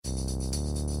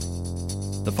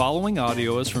The following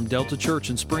audio is from Delta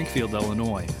Church in Springfield,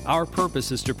 Illinois. Our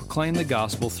purpose is to proclaim the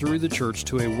gospel through the church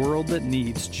to a world that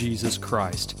needs Jesus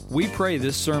Christ. We pray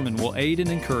this sermon will aid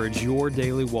and encourage your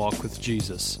daily walk with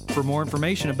Jesus. For more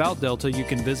information about Delta, you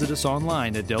can visit us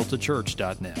online at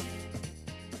deltachurch.net.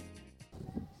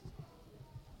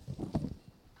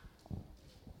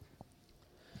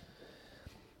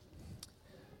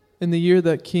 In the year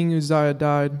that King Uzziah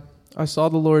died, I saw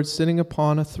the Lord sitting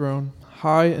upon a throne,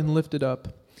 high and lifted up,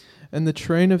 and the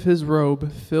train of his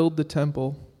robe filled the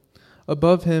temple.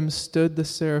 Above him stood the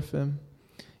seraphim.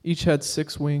 Each had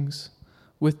 6 wings.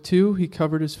 With 2 he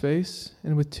covered his face,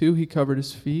 and with 2 he covered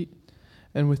his feet,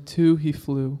 and with 2 he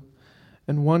flew.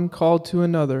 And one called to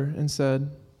another and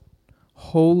said,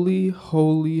 Holy,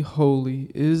 holy,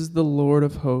 holy is the Lord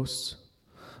of hosts.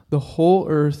 The whole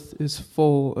earth is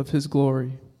full of his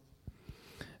glory.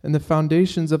 And the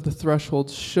foundations of the threshold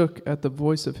shook at the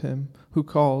voice of him who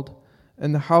called,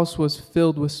 and the house was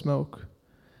filled with smoke.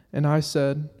 And I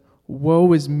said,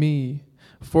 Woe is me,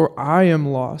 for I am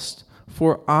lost,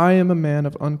 for I am a man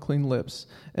of unclean lips,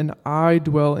 and I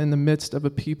dwell in the midst of a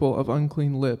people of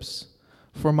unclean lips.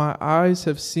 For my eyes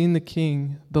have seen the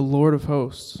King, the Lord of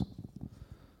hosts.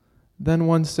 Then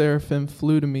one seraphim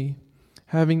flew to me,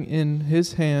 having in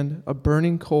his hand a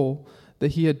burning coal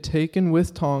that he had taken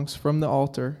with tongs from the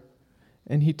altar,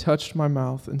 and he touched my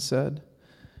mouth and said,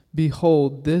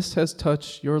 Behold, this has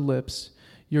touched your lips.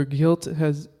 Your guilt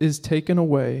is taken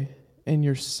away, and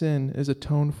your sin is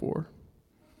atoned for.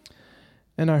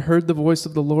 And I heard the voice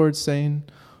of the Lord saying,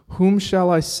 Whom shall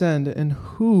I send, and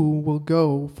who will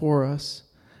go for us?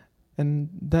 And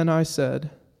then I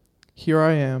said, Here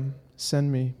I am, send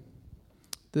me.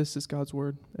 This is God's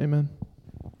word. Amen.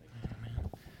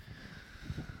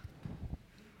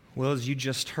 Well, as you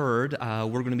just heard, we're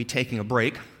going to be taking a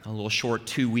break, a little short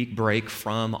 2-week break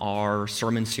from our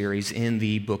sermon series in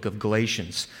the book of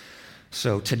Galatians.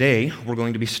 So today, we're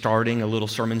going to be starting a little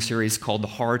sermon series called The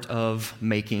Heart of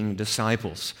Making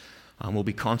Disciples. We'll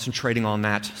be concentrating on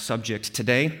that subject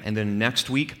today, and then next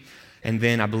week, and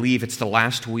then I believe it's the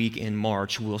last week in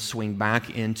March, we'll swing back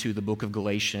into the book of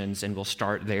Galatians, and we'll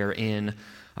start there in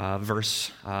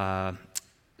verse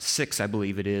 6, I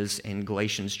believe it is, in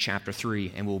Galatians chapter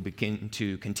 3, and we'll begin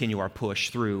to continue our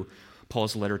push through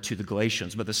Paul's letter to the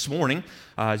Galatians. But this morning,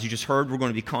 as you just heard, we're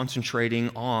going to be concentrating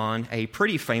on a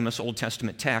pretty famous Old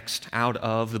Testament text out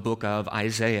of the book of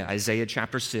Isaiah, Isaiah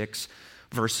chapter 6,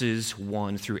 verses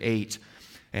 1 through 8.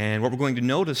 And what we're going to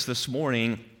notice this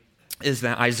morning is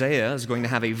that Isaiah is going to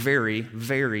have a very,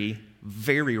 very,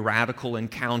 very radical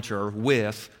encounter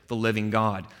with the living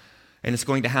God. And it's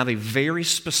going to have a very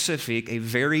specific, a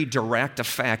very direct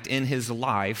effect in his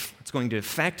life. It's going to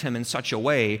affect him in such a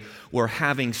way where,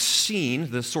 having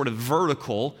seen this sort of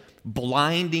vertical,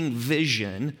 blinding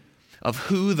vision of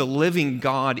who the living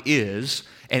God is,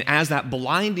 and as that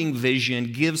blinding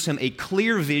vision gives him a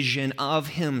clear vision of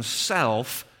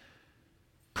himself,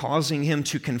 causing him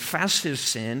to confess his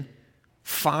sin,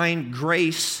 find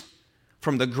grace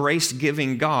from the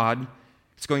grace-giving God,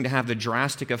 it's going to have the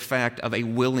drastic effect of a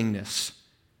willingness,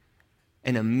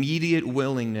 an immediate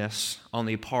willingness on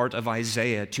the part of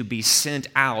Isaiah to be sent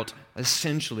out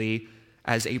essentially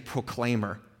as a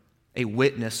proclaimer, a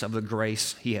witness of the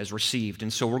grace he has received.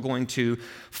 And so we're going to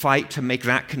fight to make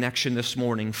that connection this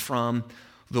morning from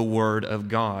the Word of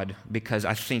God, because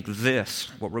I think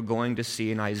what we're going to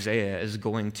see in Isaiah, is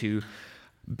going to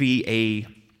be a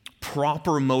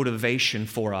proper motivation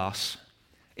for us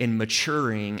in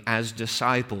maturing as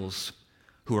disciples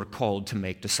who are called to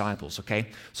make disciples, okay?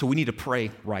 So we need to pray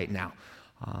right now.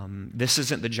 This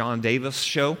isn't the John Davis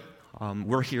show.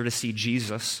 We're here to see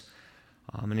Jesus.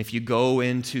 And if you go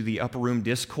into the upper room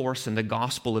discourse in the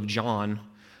Gospel of John,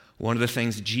 one of the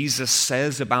things Jesus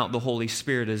says about the Holy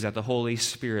Spirit is that the Holy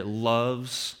Spirit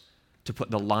loves to put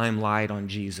the limelight on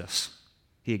Jesus.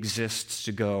 He exists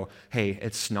to go, hey,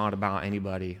 it's not about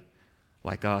anybody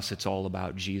like us, it's all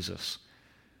about Jesus.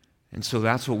 And so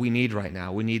that's what we need right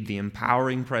now. We need the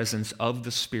empowering presence of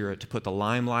the Spirit to put the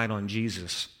limelight on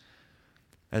Jesus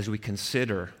as we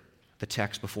consider the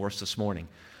text before us this morning.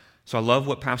 So I love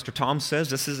what Pastor Tom says.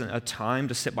 This isn't a time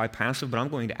to sit by passive, but I'm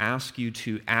going to ask you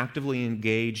to actively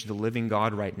engage the living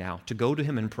God right now, to go to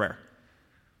Him in prayer,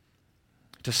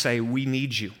 to say, we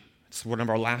need you. It's one of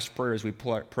our last prayers we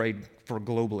prayed for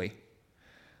globally.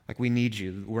 Like, we need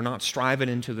you. We're not striving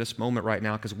into this moment right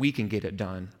now because we can get it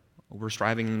done. We're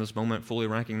striving in this moment, fully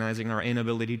recognizing our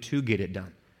inability to get it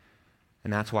done.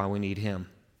 And that's why we need Him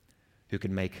who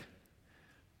can make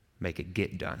it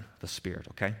get done, the Spirit,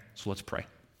 okay? So let's pray.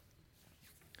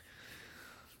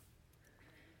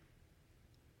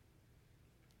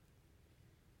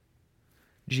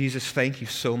 Jesus, thank you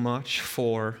so much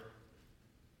for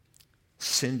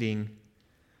sending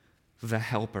the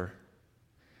Helper.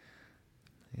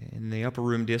 In the upper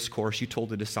room discourse, you told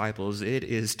the disciples, it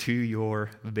is to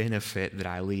your benefit that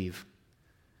I leave.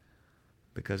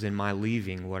 Because in my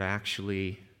leaving, what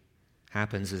actually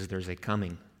happens is there's a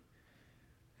coming.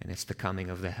 And it's the coming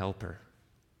of the Helper,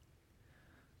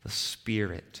 the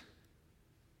Spirit.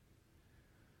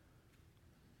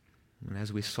 And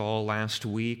as we saw last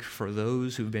week, for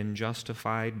those who've been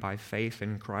justified by faith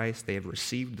in Christ, they have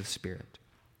received the Spirit.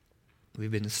 We've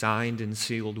been signed and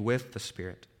sealed with the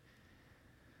Spirit.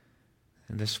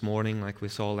 And this morning, like we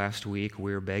saw last week,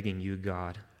 we're begging you,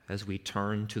 God, as we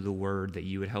turn to the Word, that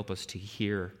you would help us to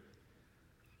hear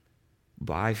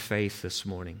by faith this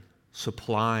morning,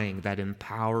 supplying that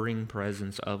empowering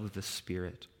presence of the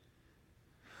Spirit,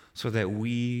 so that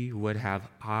we would have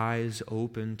eyes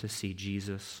open to see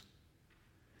Jesus,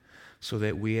 so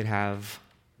that we would have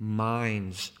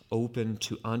minds open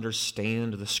to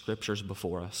understand the Scriptures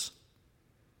before us.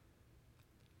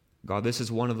 God, this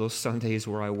is one of those Sundays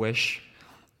where I wish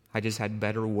I just had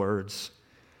better words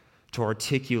to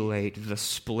articulate the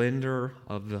splendor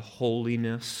of the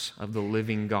holiness of the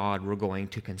living God we're going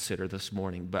to consider this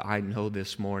morning. But I know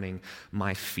this morning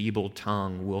my feeble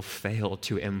tongue will fail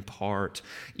to impart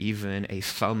even a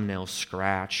thumbnail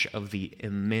scratch of the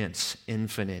immense,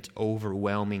 infinite,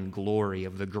 overwhelming glory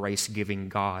of the grace-giving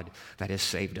God that has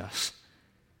saved us.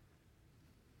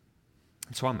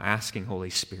 And so I'm asking, Holy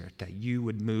Spirit, that you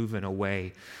would move in a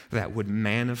way that would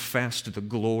manifest the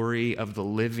glory of the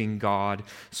living God,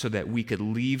 so that we could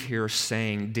leave here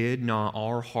saying, did not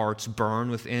our hearts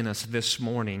burn within us this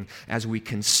morning as we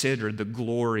considered the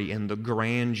glory and the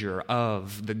grandeur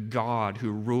of the God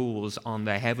who rules on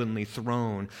the heavenly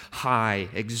throne, high,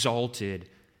 exalted,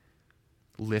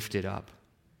 lifted up?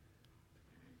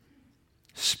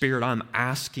 Spirit, I'm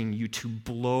asking you to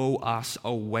blow us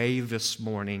away this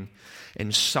morning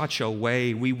in such a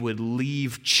way we would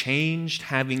leave changed,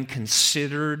 having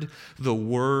considered the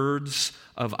words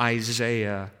of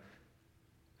Isaiah,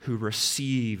 who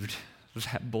received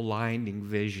that blinding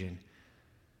vision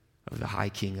of the high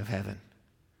King of heaven.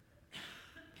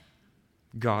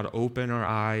 God, open our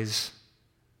eyes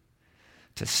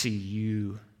to see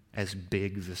you as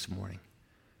big this morning.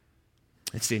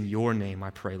 It's in your name I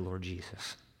pray, Lord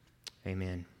Jesus.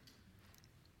 Amen.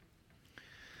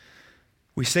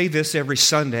 We say this every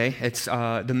Sunday. It's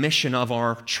the mission of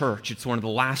our church. It's one of the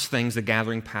last things the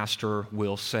gathering pastor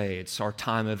will say. It's our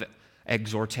time of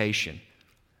exhortation.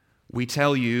 We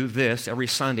tell you this every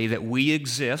Sunday, that we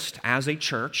exist as a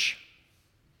church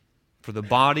for the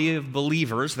body of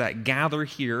believers that gather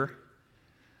here.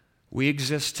 We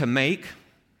exist to make,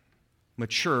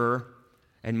 mature,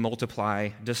 and multiply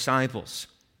disciples.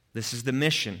 This is the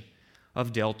mission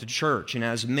of Delta Church. And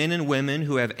as men and women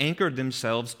who have anchored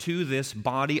themselves to this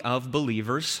body of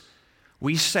believers,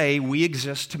 we say we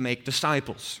exist to make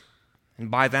disciples. And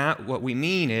by that, what we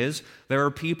mean is there are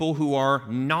people who are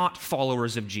not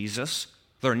followers of Jesus,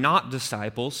 they're not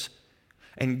disciples,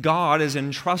 and God has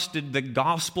entrusted the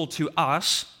gospel to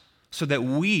us so that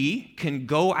we can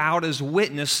go out as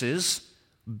witnesses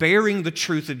bearing the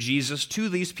truth of Jesus to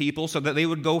these people, so that they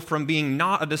would go from being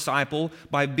not a disciple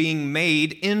by being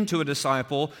made into a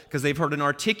disciple, because they've heard an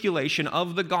articulation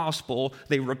of the gospel,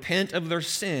 they repent of their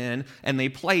sin, and they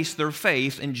place their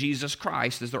faith in Jesus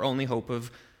Christ as their only hope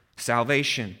of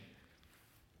salvation.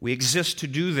 We exist to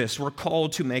do this. We're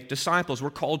called to make disciples.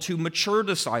 We're called to mature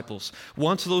disciples.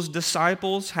 Once those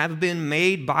disciples have been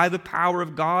made by the power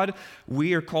of God,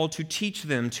 we are called to teach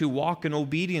them to walk in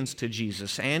obedience to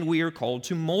Jesus, and we are called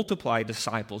to multiply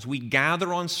disciples. We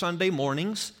gather on Sunday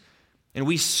mornings, and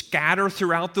we scatter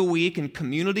throughout the week in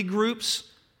community groups.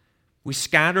 We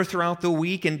scatter throughout the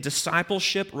week in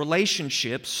discipleship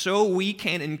relationships, so we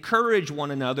can encourage one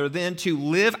another then to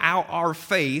live out our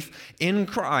faith in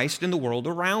Christ in the world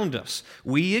around us.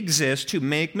 We exist to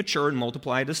make, mature, and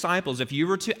multiply disciples. If you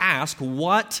were to ask,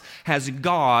 what has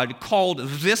God called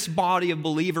this body of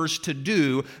believers to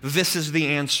do, this is the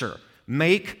answer.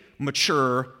 Make,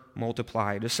 mature,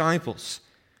 multiply disciples.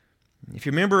 If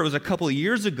you remember, it was a couple of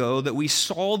years ago that we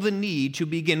saw the need to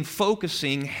begin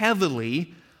focusing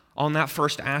heavily on that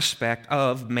first aspect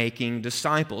of making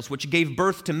disciples, which gave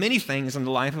birth to many things in the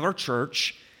life of our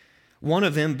church, one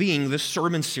of them being this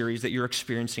sermon series that you're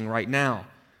experiencing right now.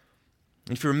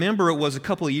 And if you remember, it was a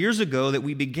couple of years ago that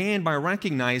we began by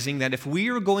recognizing that if we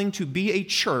are going to be a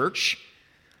church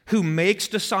who makes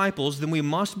disciples, then we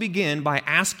must begin by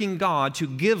asking God to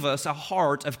give us a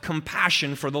heart of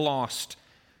compassion for the lost.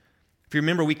 If you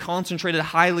remember, we concentrated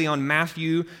highly on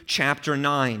Matthew chapter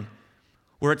 9.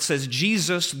 where it says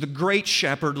Jesus, the great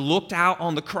shepherd, looked out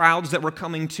on the crowds that were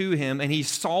coming to him, and he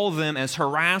saw them as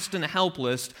harassed and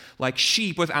helpless, like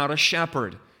sheep without a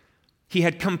shepherd. He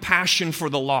had compassion for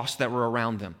the lost that were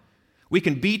around them. We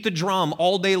can beat the drum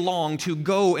all day long to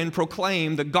go and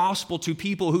proclaim the gospel to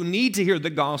people who need to hear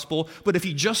the gospel, but if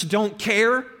you just don't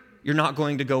care, you're not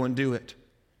going to go and do it.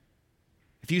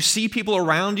 If you see people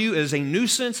around you as a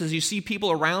nuisance, as you see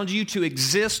people around you to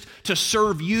exist, to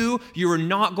serve you, you are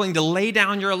not going to lay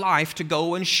down your life to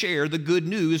go and share the good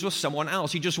news with someone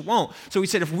else. You just won't. So he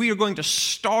said, if we are going to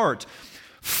start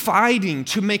fighting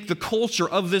to make the culture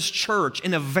of this church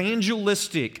an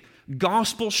evangelistic,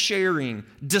 gospel-sharing,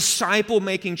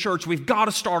 disciple-making church, we've got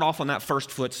to start off on that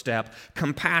first footstep,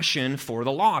 compassion for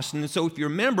the lost. And so if you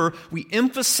remember, we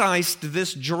emphasized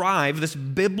this drive, this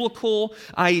biblical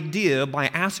idea by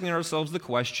asking ourselves the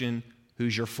question,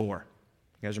 who's your for?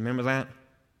 You guys remember that?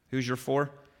 Who's your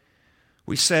for?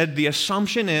 We said the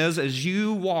assumption is, as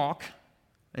you walk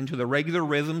into the regular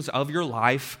rhythms of your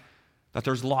life, that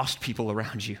there's lost people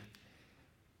around you.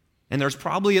 And there's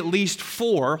probably at least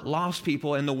 4 lost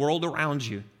people in the world around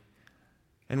you.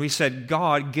 And we said,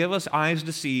 God, give us eyes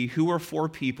to see who are 4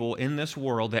 people in this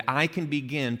world that I can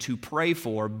begin to pray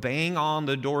for, bang on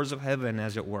the doors of heaven,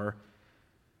 as it were,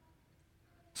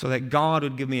 so that God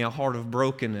would give me a heart of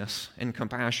brokenness and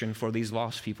compassion for these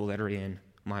lost people that are in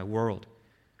my world.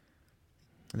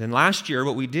 And then last year,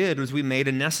 what we did was we made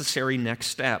a necessary next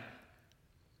step.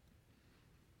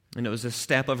 And it was a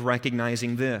step of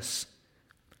recognizing this,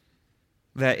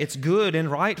 that it's good and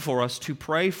right for us to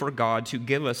pray for God to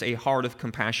give us a heart of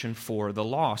compassion for the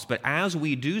lost. But as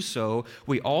we do so,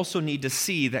 we also need to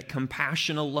see that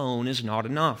compassion alone is not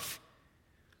enough.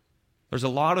 There's a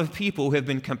lot of people who have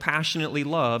been compassionately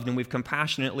loved, and we've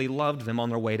compassionately loved them on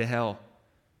their way to hell.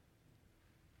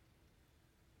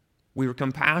 We were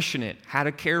compassionate, had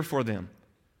a care for them,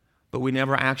 but we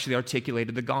never actually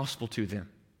articulated the gospel to them.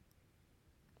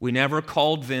 We never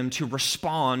called them to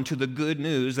respond to the good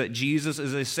news that Jesus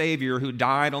is a Savior who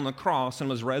died on the cross and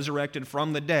was resurrected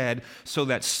from the dead so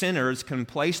that sinners can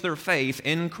place their faith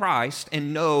in Christ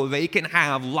and know they can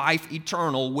have life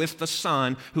eternal with the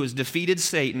Son who has defeated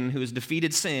Satan, who has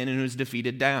defeated sin, and who has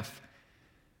defeated death.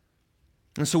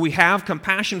 And so we have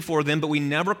compassion for them, but we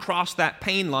never cross that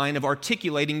pain line of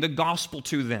articulating the gospel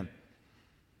to them.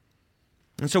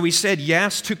 And so we said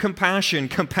yes to compassion.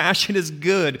 Compassion is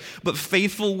good, but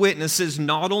faithful witnesses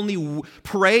not only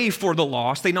pray for the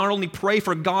lost, they not only pray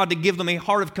for God to give them a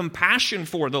heart of compassion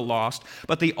for the lost,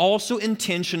 but they also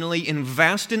intentionally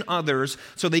invest in others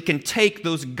so they can take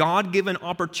those God-given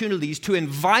opportunities to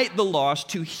invite the lost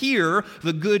to hear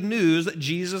the good news that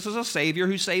Jesus is a Savior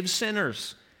who saves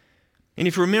sinners. And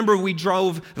if you remember, we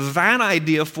drove that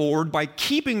idea forward by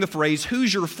keeping the phrase,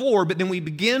 who's your for, but then we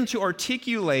begin to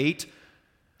articulate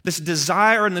this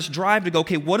desire and this drive to go,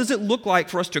 okay, what does it look like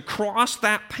for us to cross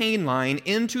that pain line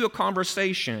into a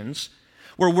conversations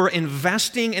where we're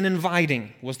investing and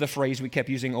inviting, was the phrase we kept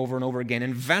using over and over again,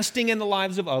 investing in the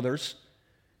lives of others,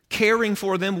 caring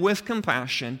for them with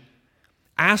compassion,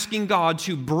 asking God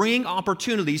to bring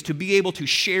opportunities to be able to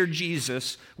share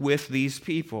Jesus with these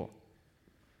people.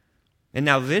 And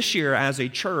now this year as a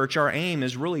church, our aim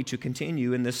is really to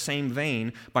continue in this same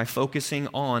vein by focusing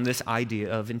on this idea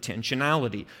of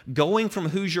intentionality. Going from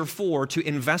who's your for to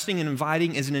investing and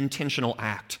inviting is an intentional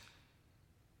act.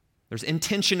 There's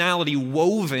intentionality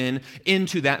woven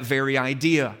into that very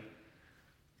idea.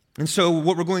 And so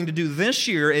what we're going to do this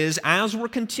year is, as we're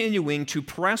continuing to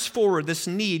press forward this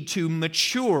need to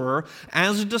mature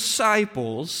as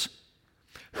disciples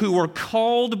who are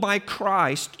called by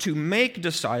Christ to make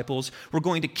disciples, we're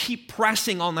going to keep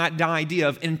pressing on that idea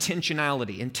of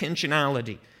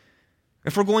intentionality.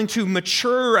 If we're going to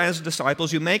mature as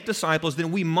disciples, who make disciples,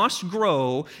 then we must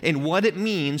grow in what it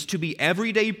means to be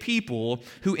everyday people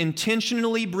who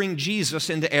intentionally bring Jesus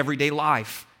into everyday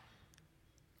life.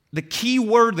 The key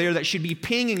word there that should be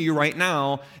pinging you right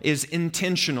now is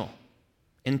intentional.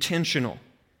 Intentional.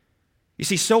 You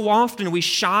see, so often we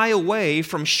shy away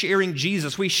from sharing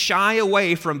Jesus. We shy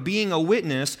away from being a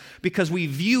witness because we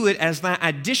view it as that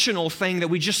additional thing that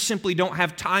we just simply don't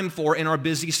have time for in our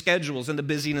busy schedules and the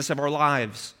busyness of our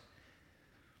lives.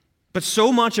 But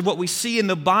so much of what we see in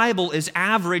the Bible is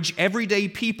average, everyday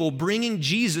people bringing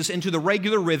Jesus into the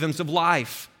regular rhythms of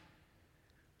life.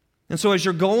 And so as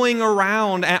you're going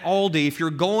around at Aldi, if you're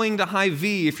going to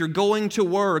Hy-Vee, if you're going to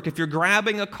work, if you're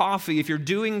grabbing a coffee, if you're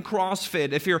doing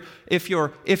CrossFit,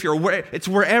 it's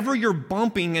wherever you're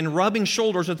bumping and rubbing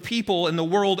shoulders with people in the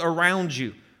world around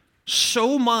you.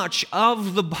 So much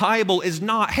of the Bible is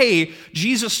not, hey,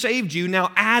 Jesus saved you,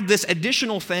 now add this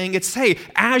additional thing. It's, hey,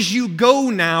 as you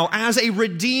go now, as a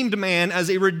redeemed man, as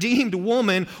a redeemed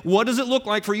woman, what does it look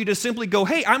like for you to simply go,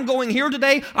 hey, I'm going here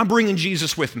today, I'm bringing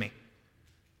Jesus with me.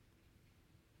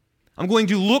 I'm going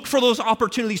to look for those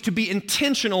opportunities to be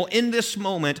intentional in this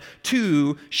moment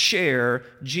to share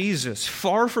Jesus.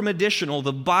 Far from additional,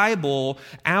 the Bible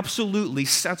absolutely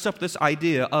sets up this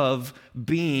idea of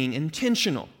being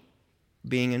intentional.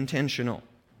 Being intentional.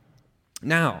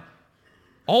 Now,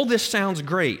 all this sounds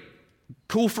great.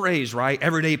 Cool phrase, right?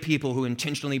 Everyday people who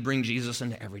intentionally bring Jesus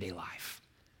into everyday life.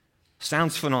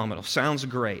 Sounds phenomenal. Sounds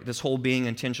great, this whole being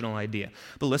intentional idea.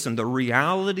 But listen, the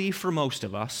reality for most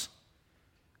of us,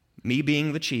 me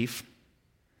being the chief,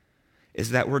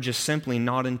 is that we're just simply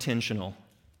not intentional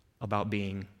about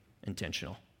being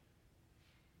intentional.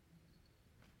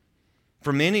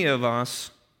 For many of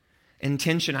us,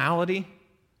 intentionality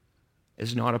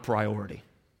is not a priority.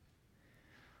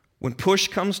 When push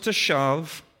comes to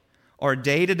shove, our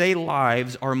day-to-day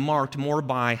lives are marked more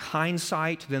by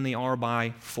hindsight than they are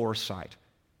by foresight.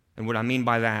 And what I mean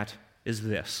by that is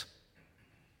this.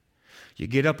 You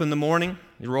get up in the morning,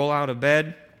 you roll out of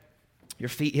bed, your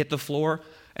feet hit the floor,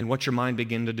 and what's your mind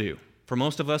begin to do? For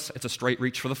most of us, it's a straight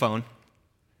reach for the phone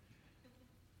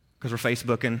because we're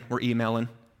Facebooking, we're emailing,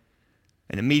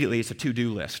 and immediately it's a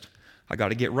to-do list. I got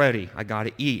to get ready. I got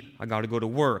to eat. I got to go to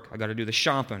work. I got to do the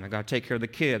shopping. I got to take care of the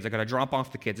kids. I got to drop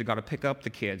off the kids. I got to pick up the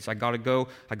kids. I got to go.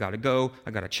 I got a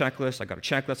checklist. I got a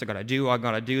checklist. I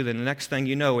got to do. Then the next thing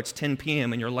you know, it's 10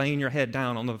 p.m. and you're laying your head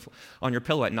down on your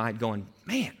pillow at night going,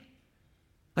 man,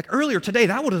 like earlier today,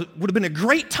 that would have been a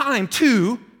great time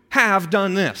to have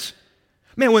done this.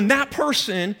 Man, when that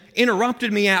person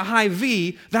interrupted me at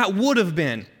Hy-Vee, that would have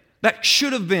been. That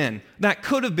should have been, that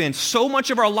could have been. So much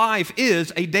of our life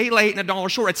is a day late and a dollar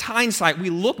short. It's hindsight.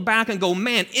 We look back and go,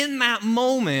 man, in that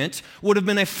moment would have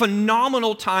been a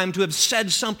phenomenal time to have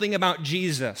said something about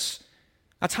Jesus.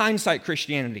 That's hindsight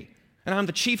Christianity. And I'm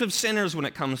the chief of sinners when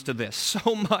it comes to this.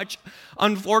 So much,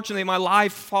 unfortunately, my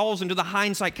life falls into the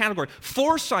hindsight category.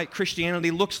 Foresight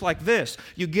Christianity looks like this.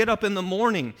 You get up in the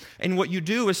morning, and what you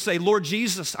do is say, Lord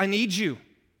Jesus, I need you.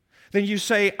 Then you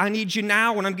say, I need you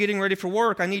now when I'm getting ready for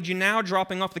work. I need you now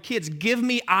dropping off the kids. Give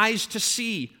me eyes to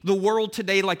see the world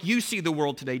today like you see the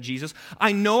world today, Jesus.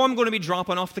 I know I'm going to be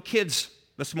dropping off the kids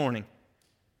this morning.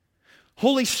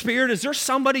 Holy Spirit, is there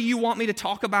somebody you want me to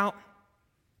talk about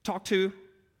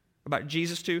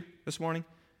Jesus to this morning?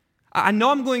 I know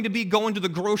I'm going to be going to the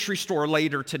grocery store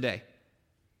later today.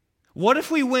 What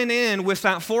if we went in with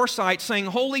that foresight saying,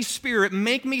 Holy Spirit,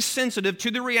 make me sensitive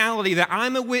to the reality that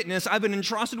I'm a witness, I've been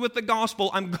entrusted with the gospel,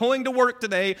 I'm going to work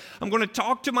today, I'm going to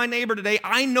talk to my neighbor today,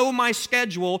 I know my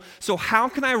schedule, so how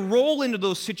can I roll into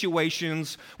those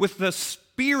situations with the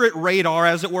spirit radar,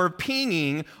 as it were,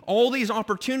 pinging all these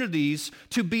opportunities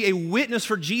to be a witness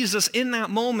for Jesus in that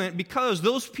moment, because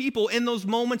those people in those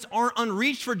moments aren't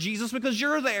unreached for Jesus because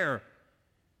you're there.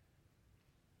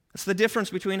 That's the difference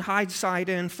between hindsight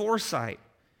and foresight.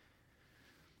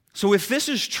 So if this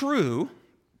is true,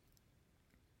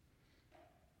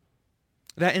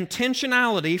 that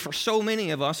intentionality for so many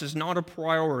of us is not a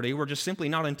priority, we're just simply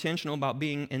not intentional about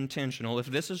being intentional. If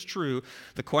this is true,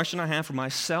 the question I have for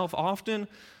myself often,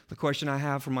 the question I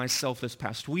have for myself this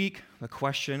past week, the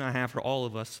question I have for all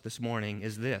of us this morning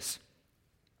is this.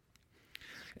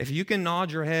 If you can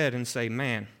nod your head and say,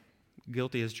 man,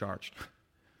 guilty as charged.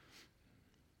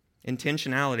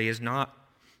 Intentionality is not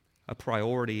a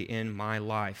priority in my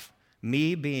life.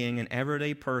 Me being an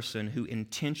everyday person who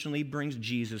intentionally brings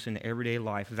Jesus into everyday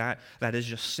life, that is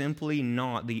just simply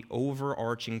not the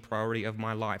overarching priority of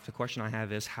my life. The question I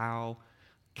have is, how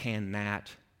can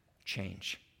that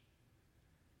change?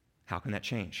 How can that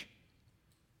change?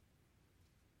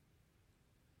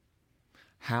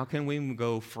 How can we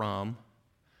go from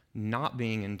not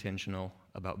being intentional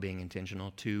about being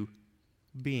intentional to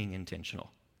being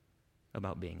intentional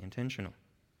about being intentional?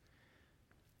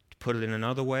 To put it in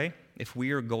another way, if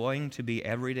we are going to be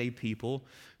everyday people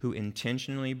who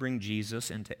intentionally bring Jesus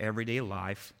into everyday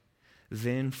life,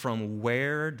 then from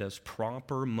where does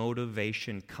proper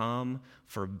motivation come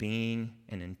for being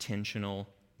an intentional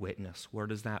witness? Where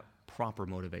does that proper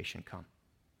motivation come?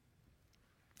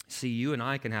 See, you and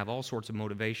I can have all sorts of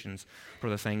motivations for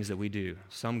the things that we do,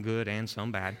 some good and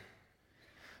some bad,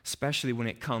 especially when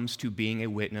it comes to being a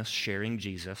witness, sharing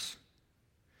Jesus.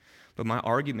 But my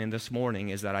argument this morning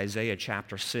is that Isaiah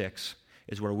chapter 6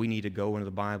 is where we need to go into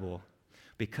the Bible,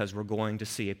 because we're going to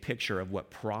see a picture of what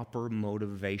proper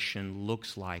motivation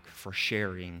looks like for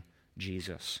sharing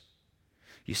Jesus.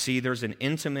 You see, there's an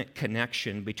intimate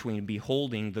connection between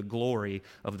beholding the glory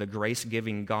of the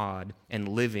grace-giving God and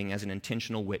living as an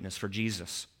intentional witness for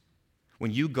Jesus.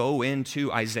 When you go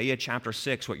into Isaiah chapter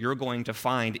 6, what you're going to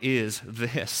find is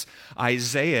this.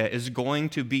 Isaiah is going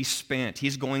to be spent.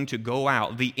 He's going to go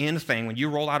out. The end thing, when you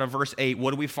roll out of verse 8, what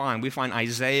do we find? We find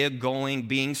Isaiah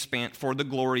being spent for the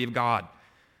glory of God.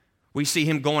 We see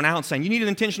him going out and saying, you need an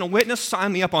intentional witness?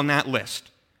 Sign me up on that list.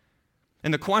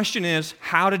 And the question is,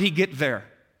 how did he get there?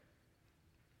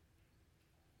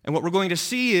 And what we're going to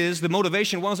see is the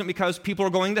motivation wasn't because people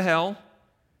are going to hell.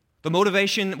 The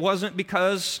motivation wasn't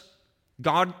because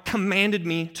God commanded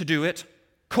me to do it,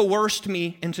 coerced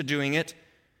me into doing it.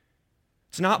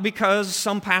 It's not because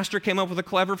some pastor came up with a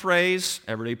clever phrase,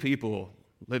 everyday people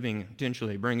living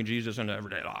intentionally, bringing Jesus into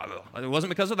everyday life. It wasn't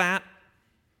because of that.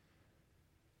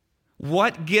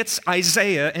 What gets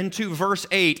Isaiah into verse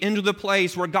 8, into the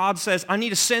place where God says, I need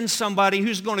to send somebody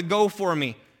who's going to go for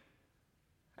me?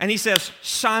 And he says,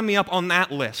 sign me up on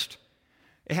that list.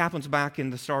 It happens back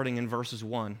starting in verses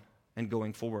 1 and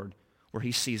going forward, where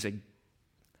he sees a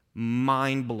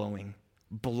mind-blowing,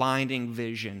 blinding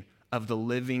vision of the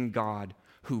living God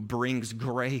who brings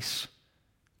grace,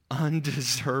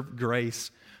 undeserved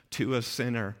grace, to a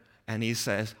sinner. And he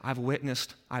says, I've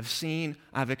witnessed, I've seen,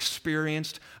 I've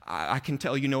experienced, I can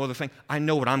tell you no other thing. I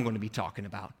know what I'm going to be talking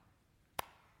about.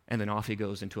 And then off he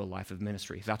goes into a life of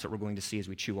ministry. That's what we're going to see as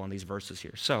we chew on these verses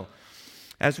here. So,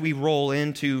 as we roll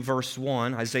into verse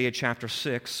 1, Isaiah chapter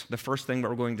 6, the first thing that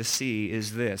we're going to see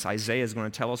is this. Isaiah is going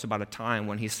to tell us about a time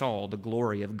when he saw the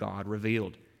glory of God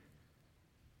revealed.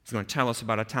 He's going to tell us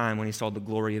about a time when he saw the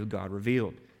glory of God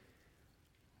revealed.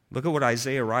 Look at what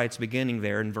Isaiah writes beginning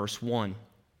there in verse 1.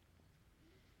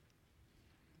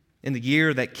 In the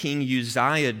year that King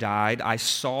Uzziah died, I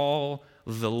saw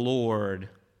the Lord.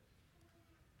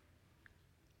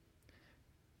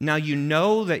 Now, you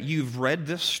know that you've read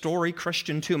this story,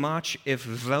 Christian, too much, if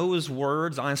those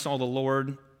words, I saw the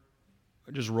Lord,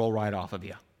 just roll right off of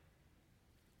you.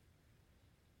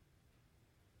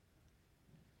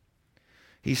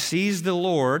 He sees the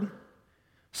Lord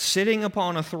sitting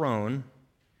upon a throne,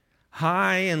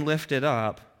 high and lifted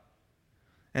up,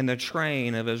 and the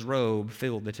train of his robe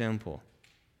filled the temple.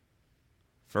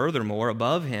 Furthermore,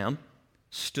 above him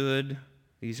stood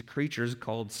these creatures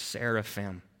called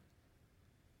seraphim.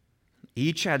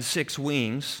 Each had 6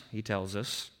 wings, he tells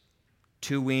us.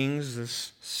 2 wings,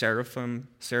 this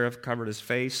seraph covered his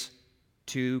face.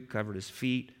 2 covered his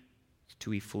feet.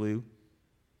 2 he flew.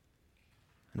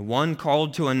 And one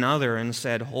called to another and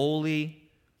said, Holy,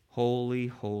 holy,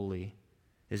 holy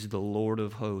is the Lord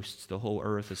of hosts. The whole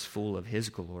earth is full of his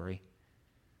glory.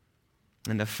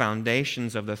 And the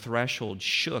foundations of the threshold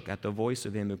shook at the voice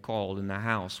of him who called, and the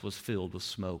house was filled with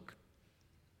smoke.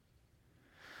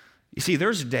 You see,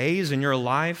 there's days in your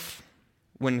life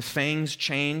when things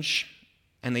change,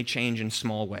 and they change in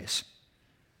small ways.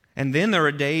 And then there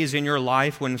are days in your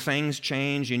life when things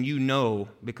change, and you know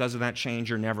because of that change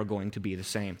you're never going to be the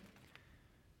same.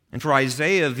 And for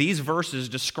Isaiah, these verses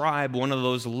describe one of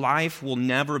those life will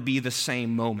never be the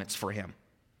same moments for him.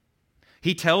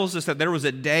 He tells us that there was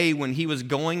a day when he was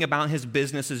going about his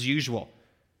business as usual.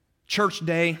 Church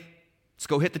day, let's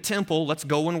go hit the temple, let's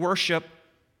go and worship.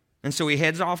 And so he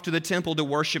heads off to the temple to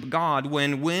worship God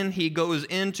when he goes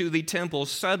into the temple,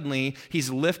 suddenly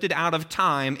he's lifted out of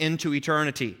time into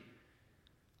eternity.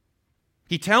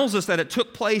 He tells us that it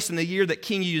took place in the year that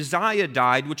King Uzziah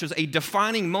died, which was a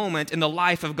defining moment in the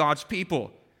life of God's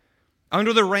people.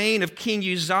 Under the reign of King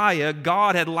Uzziah,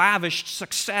 God had lavished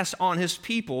success on his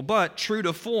people, but true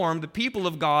to form, the people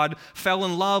of God fell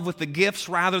in love with the gifts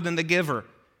rather than the giver.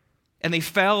 And they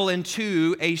fell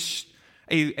into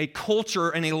a culture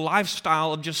and a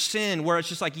lifestyle of just sin where it's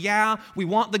just like, yeah, we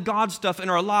want the God stuff in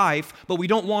our life, but we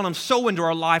don't want him so into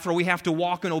our life or we have to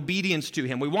walk in obedience to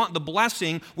him. We want the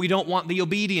blessing, we don't want the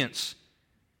obedience.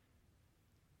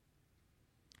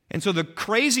 And so the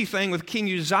crazy thing with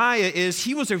King Uzziah is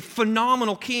he was a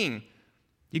phenomenal king.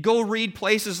 You go read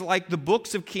places like the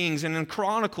books of Kings and in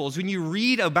Chronicles. When you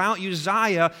read about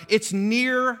Uzziah, it's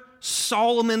near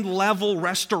Solomon-level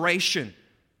restoration.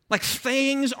 Like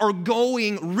things are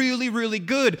going really, really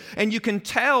good. And you can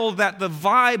tell that the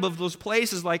vibe of those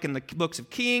places, like in the books of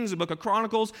Kings, the book of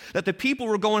Chronicles, that the people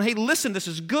were going, hey, listen, this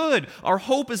is good. Our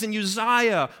hope is in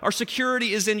Uzziah. Our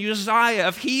security is in Uzziah.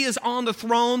 If he is on the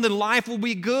throne, then life will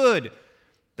be good.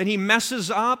 Then he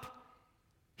messes up.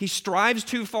 He strives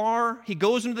too far. He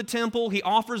goes into the temple. He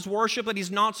offers worship that he's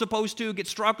not supposed to, gets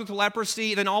struck with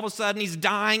leprosy. Then all of a sudden he's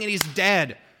dying and he's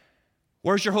dead.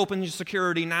 Where's your hope and your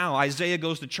security now? Isaiah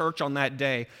goes to church on that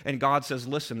day, and God says,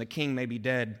 listen, the king may be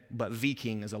dead, but the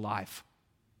king is alive.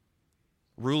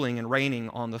 ruling and reigning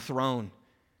on the throne.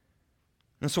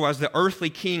 And so as the earthly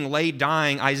king lay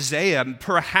dying, Isaiah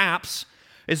perhaps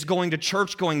is going to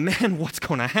church going, man, what's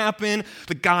going to happen?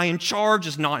 The guy in charge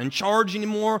is not in charge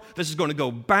anymore. This is going to go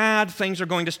bad. Things are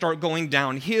going to start going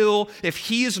downhill. If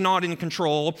he is not in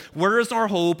control, where is our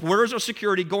hope? Where is our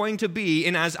security going to be?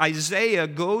 And as Isaiah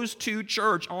goes to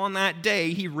church on that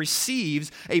day, he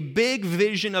receives a big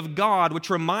vision of God, which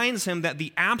reminds him that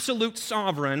the absolute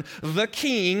sovereign, the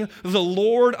king, the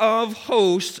Lord of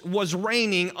hosts, was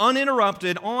reigning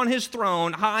uninterrupted on his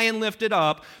throne, high and lifted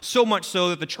up, so much so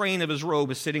that the train of his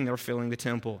robe is sitting there filling the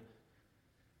temple.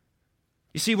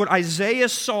 You see, what Isaiah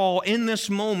saw in this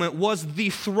moment was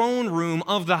the throne room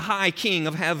of the high king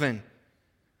of heaven.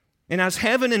 And as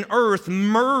heaven and earth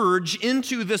merge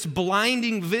into this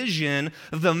blinding vision,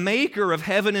 the maker of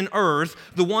heaven and earth,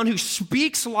 the one who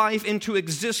speaks life into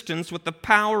existence with the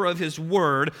power of his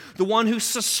word, the one who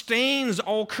sustains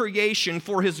all creation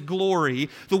for his glory,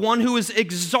 the one who is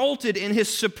exalted in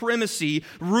his supremacy,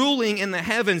 ruling in the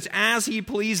heavens as he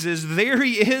pleases, there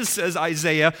he is, says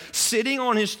Isaiah, sitting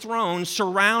on his throne,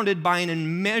 surrounded by an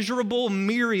immeasurable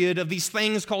myriad of these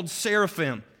things called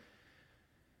seraphim.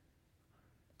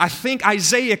 I think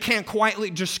Isaiah can't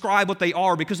quite describe what they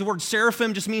are because the word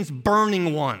seraphim just means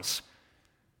burning ones.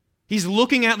 He's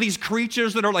looking at these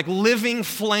creatures that are like living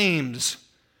flames.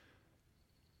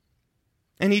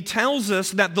 And he tells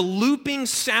us that the looping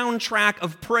soundtrack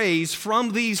of praise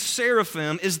from these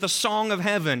seraphim is the song of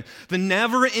heaven, the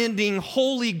never-ending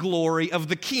holy glory of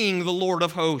the King, the Lord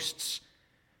of hosts.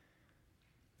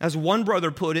 As one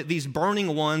brother put it, these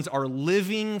burning ones are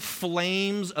living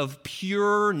flames of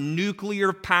pure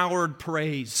nuclear-powered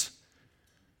praise.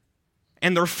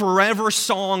 And their forever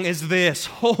song is this: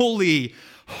 holy,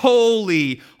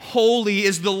 holy, holy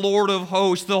is the Lord of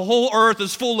hosts. The whole earth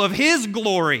is full of his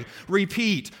glory.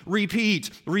 Repeat,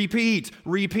 repeat, repeat,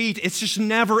 repeat. It's just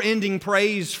never-ending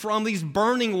praise from these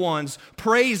burning ones.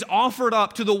 Praise offered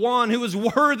up to the one who is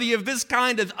worthy of this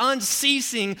kind of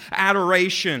unceasing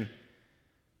adoration.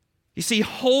 You see,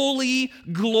 holy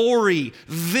glory,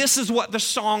 this is what the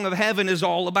song of heaven is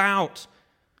all about.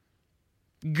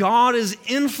 God is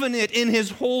infinite in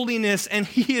his holiness, and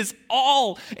he is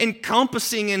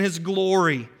all-encompassing in his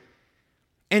glory.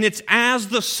 And it's as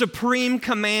the supreme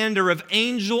commander of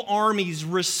angel armies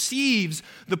receives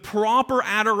the proper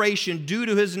adoration due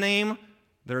to his name,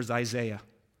 there's Isaiah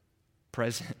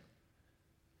present.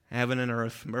 Heaven and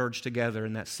earth merged together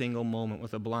in that single moment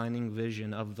with a blinding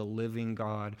vision of the living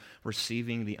God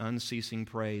receiving the unceasing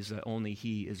praise that only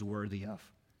he is worthy of.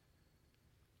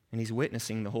 And he's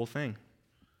witnessing the whole thing.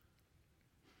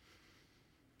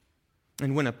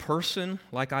 And when a person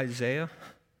like Isaiah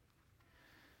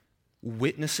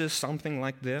witnesses something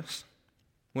like this,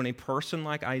 when a person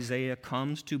like Isaiah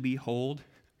comes to behold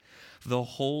the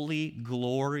holy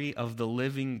glory of the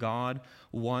living God,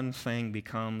 one thing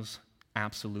becomes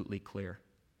absolutely clear.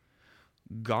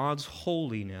 God's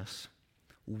holiness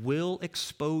will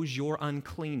expose your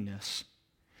uncleanness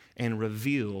and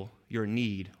reveal your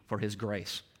need for his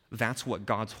grace. That's what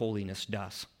God's holiness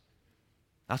does.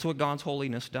 That's what God's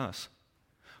holiness does.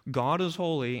 God is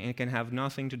holy and can have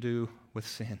nothing to do with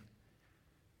sin.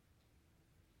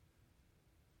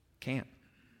 Can't.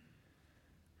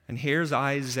 And here's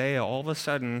Isaiah all of a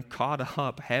sudden caught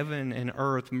up, heaven and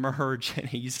earth merge, and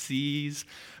he sees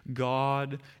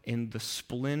God in the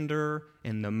splendor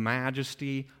and the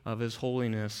majesty of his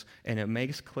holiness, and it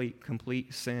makes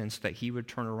complete sense that he would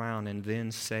turn around and then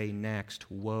say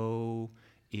next, woe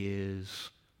is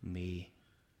me.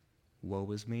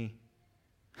 Woe is me.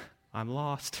 I'm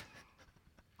lost.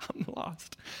 I'm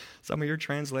lost. Some of your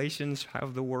translations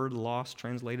have the word lost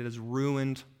translated as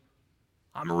ruined.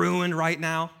 I'm ruined right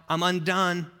now. I'm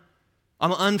undone.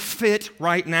 I'm unfit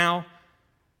right now.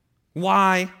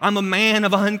 Why? I'm a man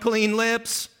of unclean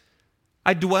lips.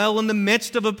 I dwell in the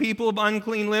midst of a people of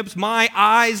unclean lips. My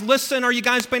eyes, listen, are you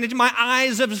guys paying attention? My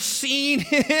eyes have seen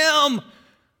him,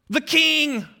 the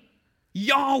King,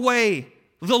 Yahweh,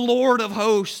 the Lord of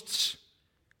hosts.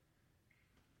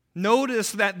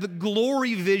 Notice that the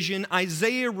glory vision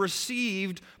Isaiah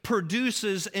received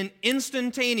produces an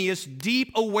instantaneous,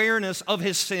 deep awareness of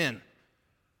his sin.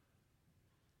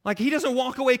 Like, he doesn't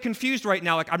walk away confused right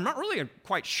now, like, I'm not really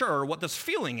quite sure what this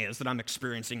feeling is that I'm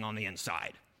experiencing on the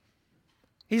inside.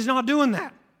 He's not doing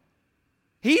that.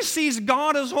 He sees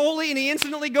God as holy, and he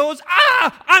instantly goes,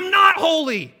 I'm not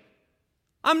holy.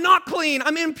 I'm not clean.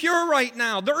 I'm impure right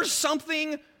now. There's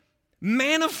something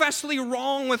manifestly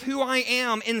wrong with who I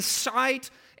am in sight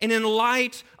and in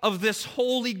light of this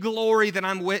holy glory that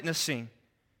I'm witnessing.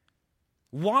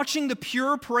 Watching the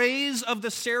pure praise of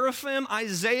the seraphim,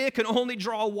 Isaiah can only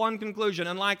draw one conclusion.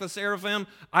 Unlike the seraphim,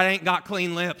 I ain't got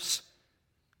clean lips.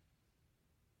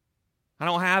 I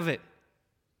don't have it.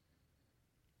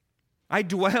 I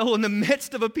dwell in the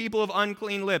midst of a people of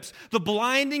unclean lips. The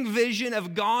blinding vision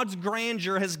of God's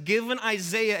grandeur has given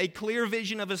Isaiah a clear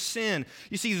vision of his sin.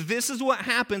 You see, this is what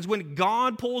happens when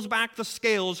God pulls back the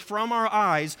scales from our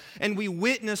eyes and we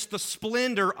witness the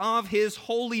splendor of his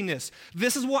holiness.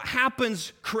 This is what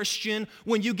happens, Christian,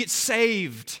 when you get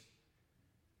saved.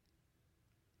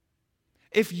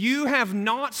 If you have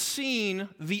not seen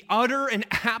the utter and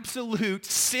absolute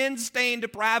sin-stained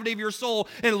depravity of your soul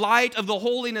in light of the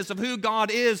holiness of who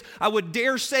God is, I would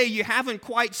dare say you haven't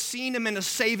quite seen him in a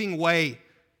saving way.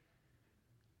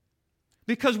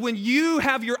 Because when you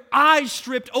have your eyes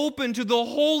stripped open to the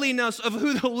holiness of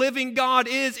who the living God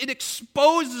is, it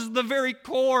exposes the very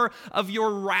core of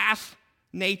your wrath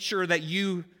nature that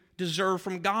you deserve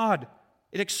from God.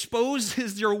 It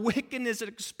exposes your wickedness. It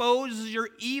exposes your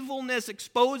evilness.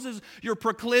 Exposes your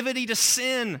proclivity to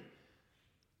sin.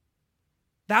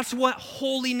 That's what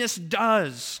holiness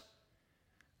does.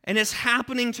 And it's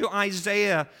happening to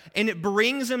Isaiah. And it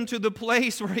brings him to the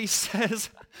place where he says,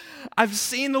 I've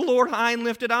seen the Lord high and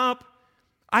lifted up.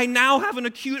 I now have an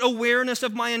acute awareness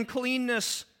of my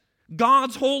uncleanness.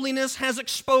 God's holiness has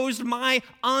exposed my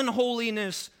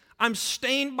unholiness. I'm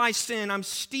stained by sin. I'm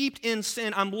steeped in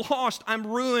sin. I'm lost. I'm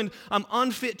ruined. I'm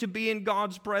unfit to be in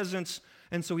God's presence.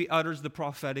 And so he utters the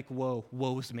prophetic woe.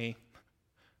 Woe is me.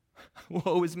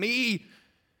 Woe is me.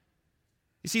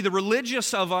 You see, the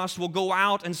religious of us will go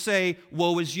out and say,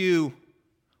 woe is you.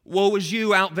 Woe is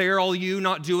you out there, all you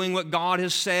not doing what God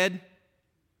has said.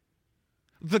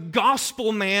 The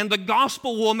gospel man, the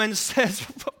gospel woman says,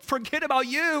 forget about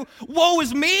you. Woe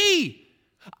is me.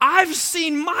 I've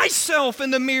seen myself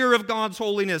in the mirror of God's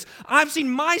holiness. I've seen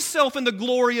myself in the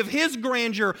glory of his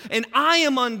grandeur, and I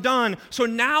am undone. So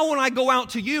now when I go out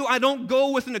to you, I don't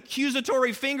go with an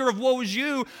accusatory finger of woe is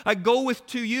you. I go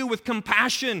to you with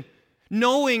compassion,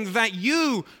 knowing that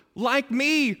you, like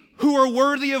me, who are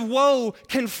worthy of woe,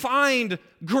 can find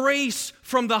grace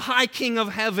from the high King of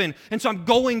heaven. And so I'm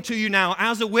going to you now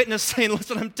as a witness saying,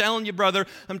 listen, I'm telling you, brother,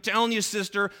 I'm telling you,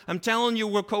 sister, I'm telling you,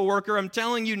 coworker, I'm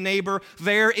telling you, neighbor,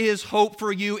 there is hope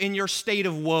for you in your state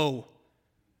of woe.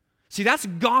 See, that's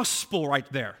gospel right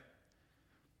there.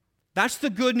 That's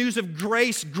the good news of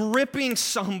grace gripping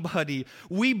somebody.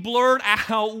 We blurt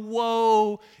out,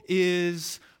 woe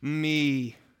is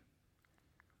me.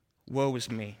 Woe is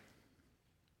me.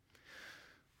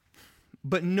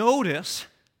 But notice,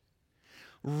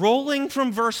 rolling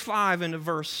from verse 5 into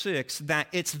verse 6, that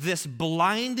it's this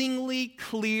blindingly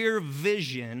clear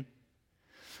vision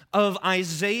of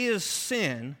Isaiah's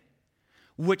sin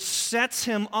which sets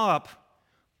him up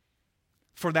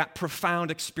for that profound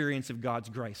experience of God's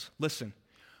grace. Listen,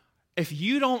 if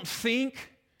you don't think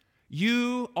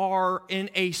you are in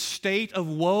a state of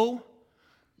woe,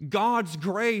 God's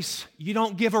grace you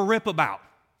don't give a rip about.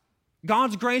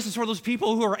 God's grace is for those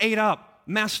people who are ate up,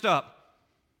 messed up,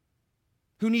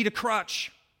 who need a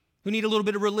crutch, who need a little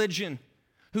bit of religion,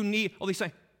 who need all these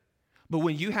things. But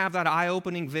when you have that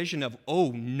eye-opening vision of,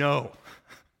 oh no,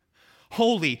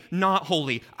 holy, not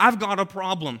holy, I've got a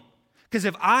problem. Because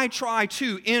if I try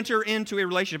to enter into a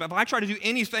relationship, if I try to do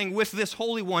anything with this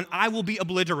Holy One, I will be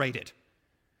obliterated.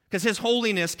 Because his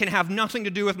holiness can have nothing to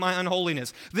do with my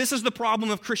unholiness. This is the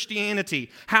problem of Christianity.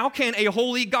 How can a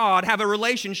holy God have a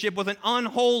relationship with an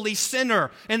unholy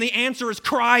sinner? And the answer is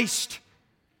Christ,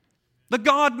 the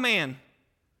God-man.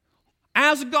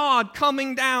 As God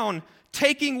coming down,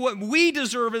 taking what we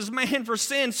deserve as man for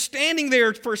sin, standing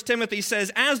there, 1 Timothy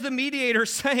says, as the mediator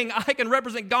saying, I can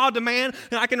represent God to man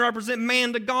and I can represent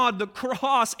man to God. The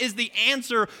cross is the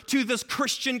answer to this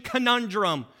Christian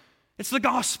conundrum. It's the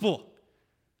gospel.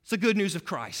 It's the good news of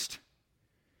Christ.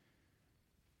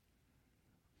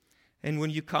 And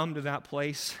when you come to that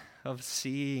place of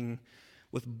seeing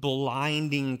with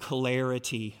blinding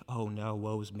clarity, oh no,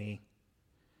 woe is me.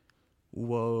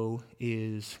 Woe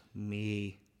is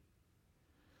me.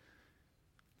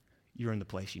 You're in the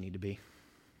place you need to be.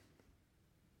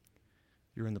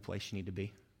 You're in the place you need to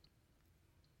be.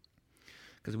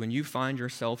 Because when you find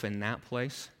yourself in that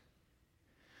place,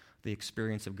 the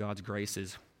experience of God's grace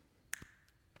is,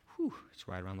 it's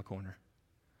right around the corner.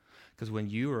 Because when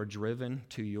you are driven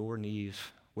to your knees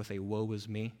with a woe is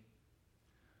me,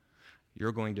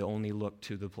 you're going to only look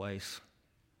to the place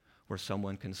where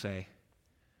someone can say,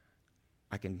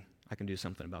 I can do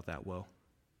something about that woe.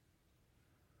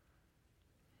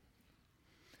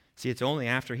 See, it's only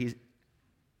after he's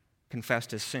confessed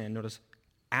his sin, notice,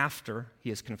 after he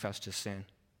has confessed his sin,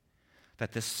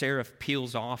 that this seraph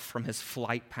peels off from his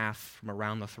flight path from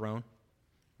around the throne.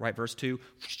 Right, verse 2,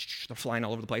 they're flying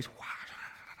all over the place.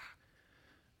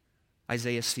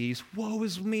 Isaiah sees, woe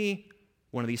is me.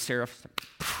 One of these seraphs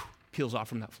peels off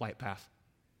from that flight path,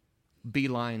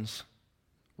 beelines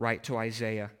right to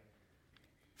Isaiah,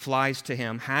 flies to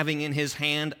him, having in his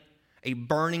hand a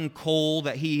burning coal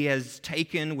that he has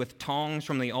taken with tongs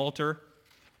from the altar.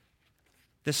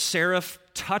 The seraph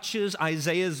touches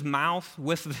Isaiah's mouth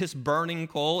with this burning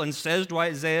coal and says to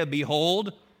Isaiah,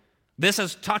 behold, this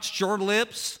has touched your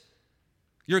lips.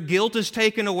 Your guilt is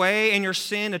taken away and your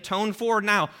sin atoned for.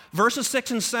 Now, verses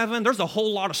 6 and 7, there's a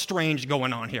whole lot of strange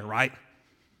going on here, right?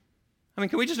 I mean,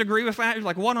 can we just agree with that? You're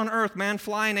like, what on earth, man?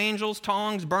 Flying angels,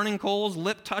 tongs, burning coals,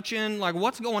 lip touching. Like,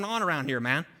 what's going on around here,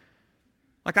 man?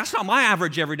 Like, that's not my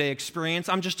average everyday experience.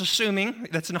 I'm just assuming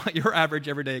that's not your average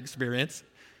everyday experience.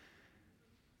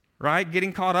 Right?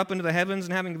 Getting caught up into the heavens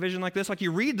and having a vision like this. Like,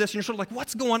 you read this and you're sort of like,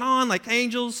 what's going on? Like,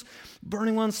 angels,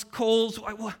 burning ones, coals.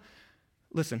 What?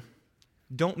 Listen,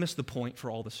 don't miss the point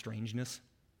for all the strangeness.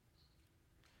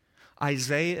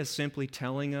 Isaiah is simply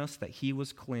telling us that he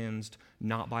was cleansed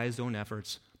not by his own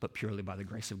efforts, but purely by the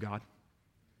grace of God.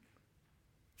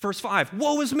 Verse 5,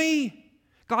 woe is me.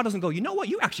 God doesn't go, you know what?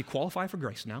 You actually qualify for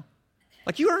grace now.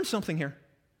 Like, you earned something here.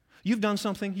 You've done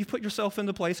something. You've put yourself in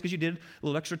the place because you did a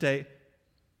little extra day.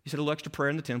 You said a little extra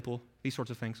prayer in the temple, these sorts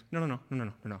of things. No.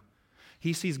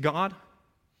 He sees God,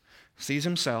 sees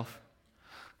himself.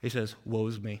 He says, woe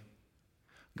is me.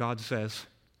 God says,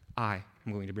 I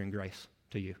am going to bring grace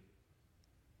to you.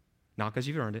 Not because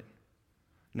you've earned it,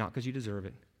 not because you deserve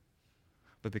it,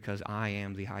 but because I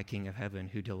am the high King of heaven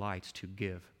who delights to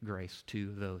give grace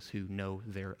to those who know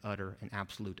their utter and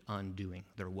absolute undoing,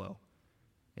 their woe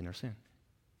in their sin.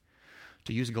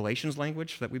 To use Galatians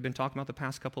language that we've been talking about the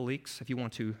past couple of weeks, if you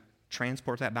want to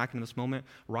transport that back into this moment,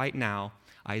 right now,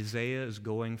 Isaiah is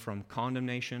going from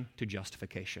condemnation to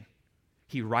justification.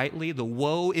 He rightly, the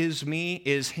woe is me,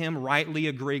 is him rightly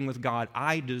agreeing with God.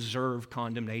 I deserve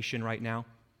condemnation right now.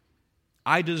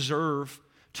 I deserve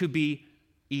to be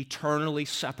eternally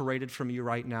separated from you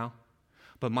right now.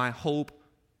 But my hope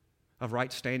of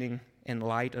right standing in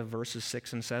light of verses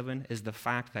 6 and 7 is the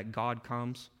fact that God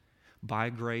comes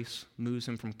by grace, moves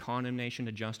him from condemnation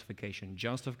to justification.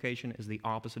 Justification is the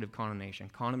opposite of condemnation.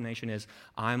 Condemnation is,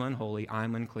 I'm unholy,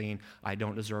 I'm unclean, I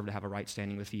don't deserve to have a right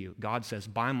standing with you. God says,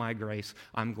 by my grace,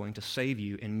 I'm going to save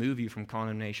you and move you from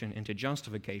condemnation into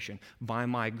justification. By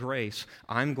my grace,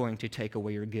 I'm going to take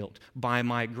away your guilt. By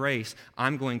my grace,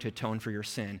 I'm going to atone for your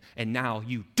sin. And now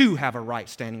you do have a right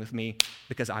standing with me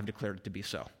because I've declared it to be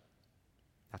so.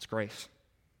 That's grace.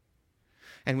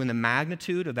 And when the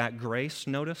magnitude of that grace,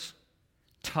 notice,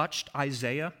 touched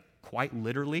Isaiah, quite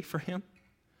literally for him,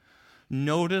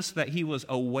 notice that he was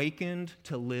awakened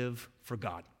to live for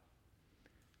God.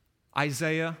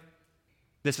 Isaiah,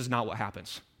 this is not what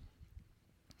happens.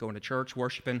 Going to church,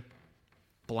 worshiping,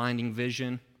 blinding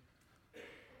vision,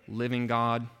 living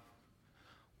God,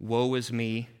 woe is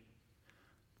me,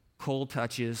 cold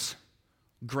touches,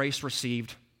 grace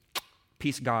received,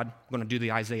 peace God, I'm going to do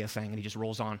the Isaiah thing, and he just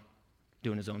rolls on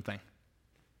doing his own thing.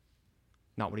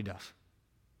 Not what he does.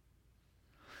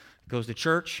 Goes to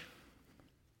church,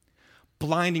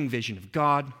 blinding vision of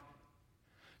God,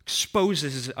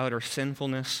 exposes his utter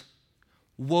sinfulness.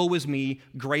 Woe is me,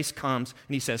 grace comes,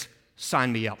 and he says,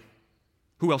 sign me up.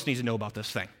 Who else needs to know about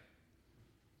this thing?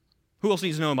 Who else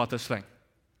needs to know about this thing?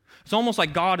 It's almost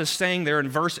like God is saying there in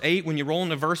verse 8, when you roll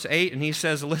into verse 8, and he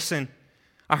says, listen,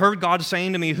 I heard God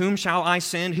saying to me, whom shall I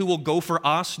send? Who will go for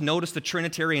us? Notice the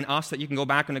Trinitarian us that you can go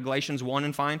back into Galatians 1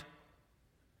 and find.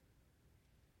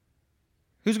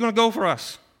 Who's going to go for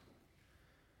us?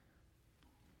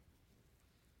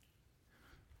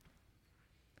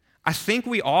 I think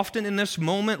we often in this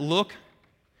moment look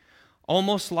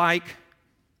almost like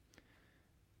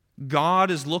God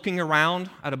is looking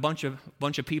around at a bunch of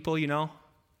people, you know,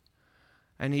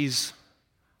 and he's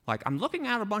like, I'm looking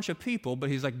at a bunch of people,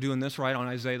 but he's like doing this right on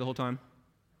Isaiah the whole time.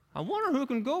 I wonder who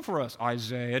can go for us.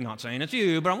 Isaiah, not saying it's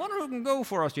you, but I wonder who can go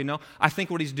for us, you know. I think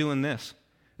what he's doing this.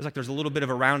 It's like there's a little bit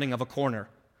of a rounding of a corner.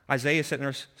 Isaiah is sitting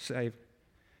there saved.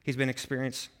 He's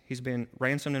been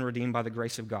ransomed and redeemed by the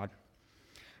grace of God.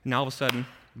 And now all of a sudden,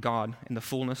 God, in the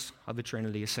fullness of the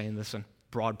Trinity, is saying this in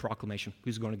broad proclamation.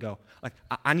 Who's going to go? Like,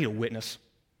 I need a witness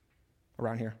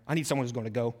around here. I need someone who's going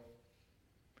to go.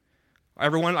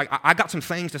 Everyone, like, I got some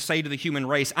things to say to the human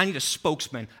race. I need a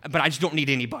spokesman, but I just don't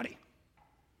need anybody.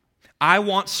 I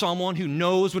want someone who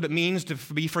knows what it means to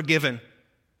be forgiven.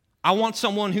 I want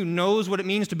someone who knows what it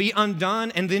means to be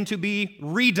undone and then to be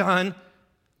redone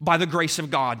by the grace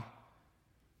of God.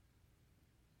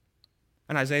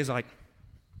 And Isaiah's like,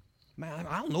 Man,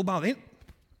 I don't know about it.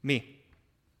 Me.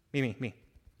 Immediately.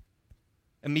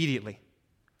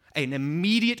 An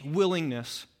immediate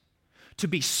willingness to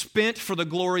be spent for the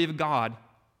glory of God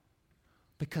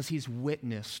because he's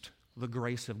witnessed the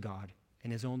grace of God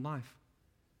in his own life.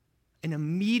 An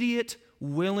immediate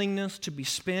willingness to be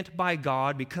spent by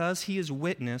God because he has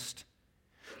witnessed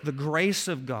the grace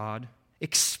of God,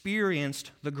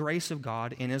 experienced the grace of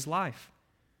God in his life.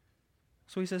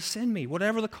 So he says, send me,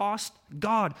 whatever the cost.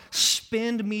 God,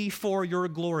 spend me for your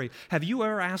glory. Have you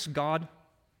ever asked God,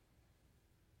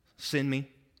 send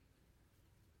me?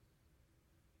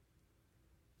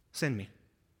 Send me.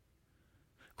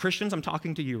 Christians, I'm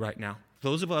talking to you right now.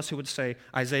 Those of us who would say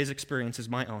Isaiah's experience is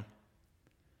my own.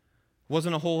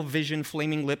 Wasn't a whole vision,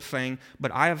 flaming lip thing,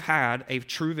 but I have had a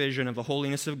true vision of the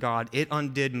holiness of God. It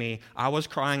undid me. I was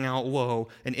crying out, woe,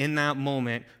 and in that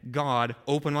moment, God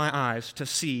opened my eyes to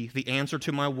see the answer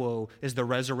to my woe is the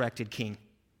resurrected King.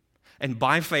 And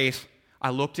by faith, I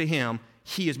look to him.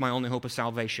 He is my only hope of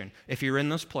salvation. If you're in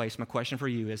this place, my question for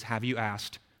you is, have you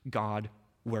asked God,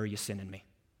 where are you sending me?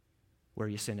 Where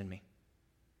are you sending me?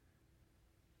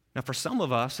 Now, for some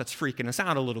of us, that's freaking us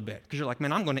out a little bit because you're like,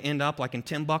 man, I'm going to end up like in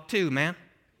Timbuktu, man.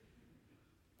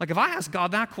 Like, if I ask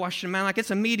God that question, man, like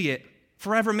it's immediate.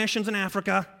 Forever missions in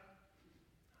Africa.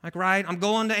 Like, right, I'm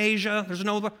going to Asia. There's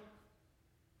no...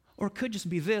 Or it could just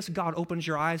be this. God opens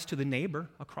your eyes to the neighbor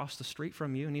across the street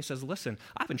from you, and he says, listen,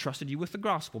 I've entrusted you with the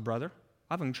gospel, brother.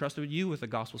 I've entrusted you with the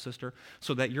gospel, sister,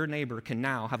 so that your neighbor can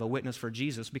now have a witness for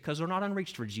Jesus because they're not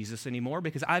unreached for Jesus anymore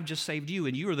because I've just saved you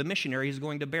and you are the missionary who's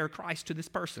going to bear Christ to this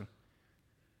person.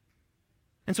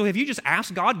 And so have you just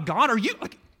asked God, are you,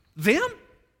 like, them?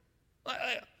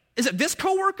 Is it this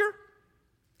coworker?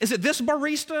 Is it this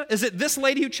barista? Is it this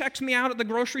lady who checks me out at the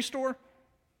grocery store?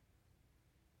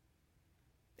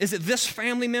 Is it this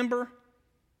family member?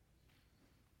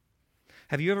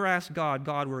 Have you ever asked God,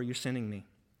 where are you sending me?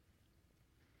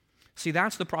 See,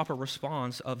 that's the proper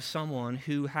response of someone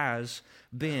who has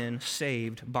been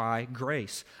saved by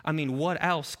grace. I mean, what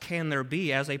else can there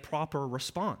be as a proper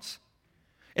response?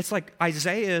 It's like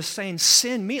Isaiah is saying,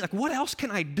 send me. Like, what else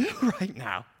can I do right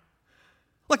now?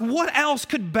 Like, what else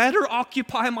could better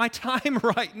occupy my time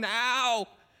right now?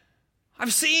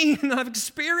 I've seen, I've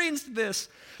experienced this.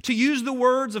 To use the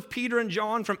words of Peter and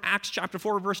John from Acts chapter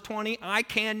 4, verse 20, I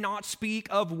cannot speak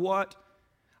of what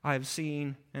I have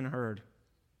seen and heard.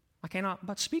 I cannot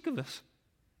but speak of this.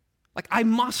 Like, I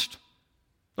must.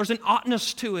 There's an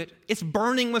oughtness to it. It's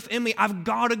burning within me. I've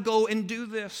got to go and do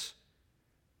this.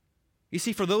 You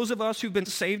see, for those of us who've been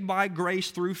saved by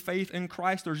grace through faith in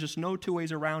Christ, there's just no two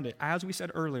ways around it. As we said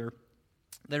earlier,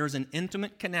 there is an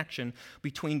intimate connection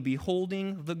between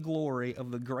beholding the glory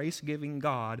of the grace-giving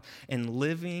God and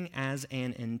living as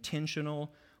an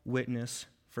intentional witness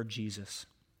for Jesus.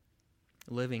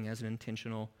 Living as an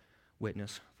intentional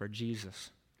witness for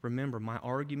Jesus. Remember, my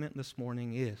argument this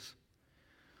morning is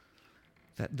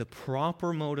that the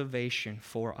proper motivation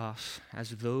for us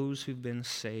as those who've been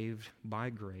saved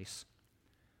by grace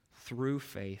through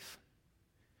faith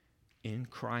in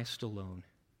Christ alone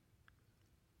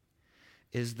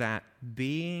is that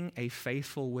being a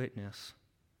faithful witness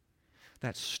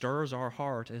that stirs our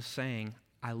heart is saying,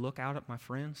 I look out at my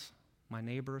friends, my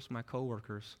neighbors, my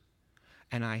coworkers,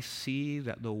 and I see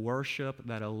that the worship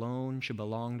that alone should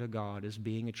belong to God is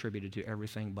being attributed to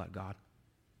everything but God.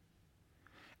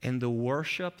 And the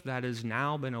worship that has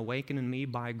now been awakened in me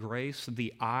by grace,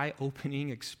 the eye-opening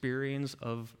experience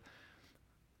of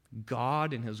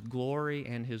God and his glory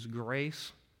and his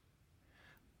grace,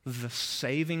 the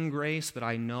saving grace that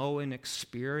I know and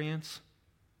experience,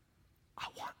 I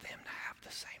want them to have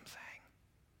the same thing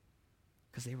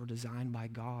because they were designed by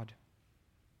God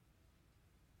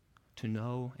to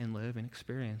know and live and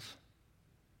experience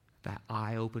that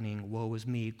eye-opening, woe is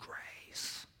me,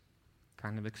 grace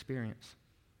kind of experience.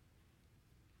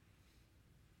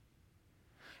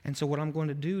 And so what I'm going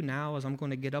to do now is I'm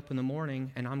going to get up in the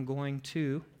morning and I'm going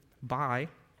to, by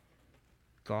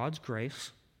God's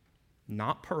grace,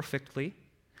 not perfectly,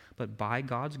 but by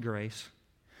God's grace,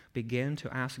 begin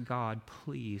to ask God,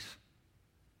 please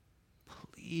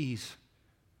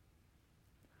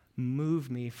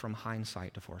move me from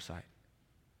hindsight to foresight.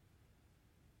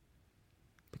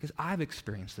 Because I've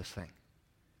experienced this thing.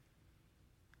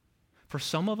 For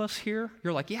some of us here,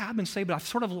 you're like, yeah, I've been saved, but I've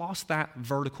sort of lost that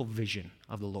vertical vision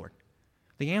of the Lord.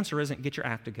 The answer isn't get your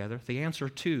act together. The answer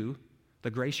to the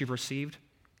grace you've received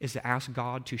is to ask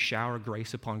God to shower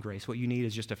grace upon grace. What you need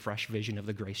is just a fresh vision of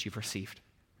the grace you've received.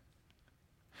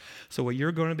 So what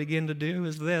you're going to begin to do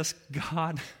is this,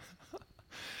 God,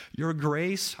 your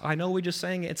grace, I know we just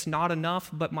sang it's not enough,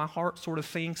 but my heart sort of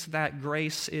thinks that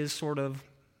grace is sort of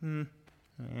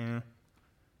I've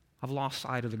lost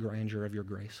sight of the grandeur of your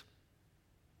grace.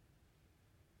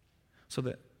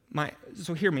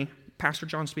 So hear me, Pastor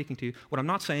John speaking to you. What I'm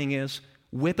not saying is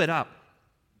whip it up.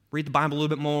 Read the Bible a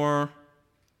little bit more.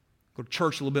 Go to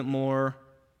church a little bit more.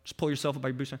 Just pull yourself up by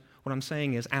your bootstraps. What I'm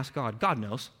saying is ask God. God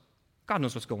knows. God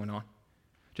knows what's going on.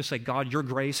 Just say, God, your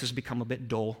grace has become a bit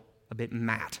dull, a bit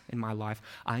matte in my life.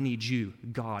 I need you,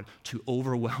 God, to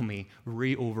overwhelm me,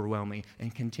 re-overwhelm me,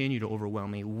 and continue to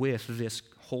overwhelm me with this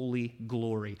holy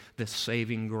glory, this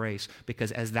saving grace.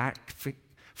 Because as that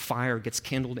fire gets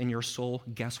kindled in your soul,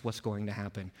 guess what's going to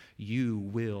happen? You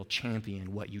will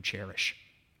champion what you cherish.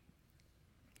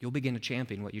 You'll begin to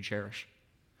champion what you cherish.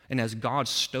 And as God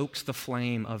stokes the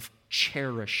flame of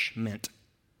cherishment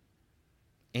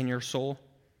in your soul,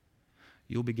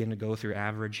 you'll begin to go through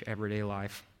average, everyday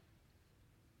life,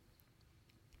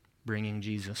 bringing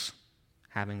Jesus,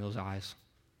 having those eyes.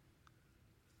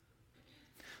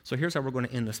 So here's how we're going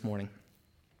to end this morning.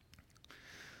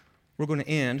 We're going to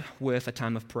end with a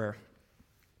time of prayer.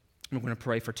 We're going to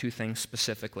pray for two things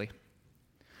specifically.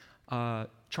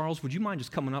 Charles, would you mind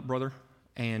just coming up, brother,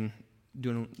 and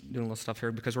doing a little stuff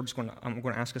here? Because I'm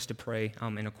going to ask us to pray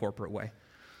in a corporate way.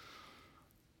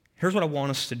 Here's what I want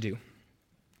us to do.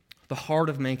 The heart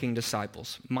of making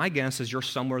disciples. My guess is you're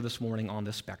somewhere this morning on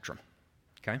this spectrum,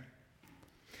 okay?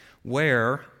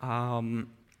 Where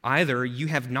either you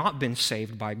have not been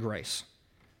saved by grace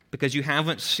because you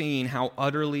haven't seen how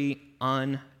utterly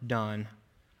undone,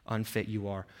 unfit you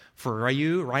are. For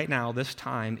you, right now, this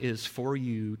time is for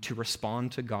you to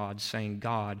respond to God, saying,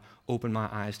 God, open my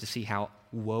eyes to see how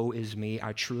woe is me,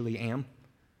 I truly am,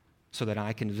 so that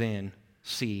I can then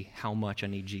see how much I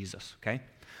need Jesus, okay?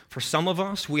 For some of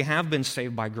us, we have been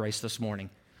saved by grace this morning.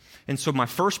 And so my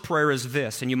first prayer is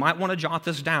this, and you might want to jot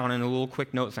this down in a little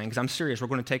quick note thing, because I'm serious. We're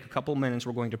going to take a couple minutes.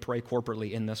 We're going to pray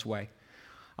corporately in this way.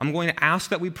 I'm going to ask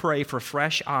that we pray for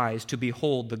fresh eyes to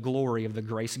behold the glory of the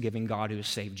grace-giving God who has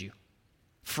saved you.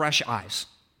 Fresh eyes.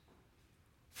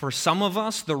 For some of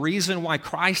us, the reason why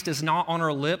Christ is not on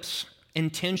our lips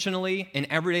intentionally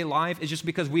in everyday life is just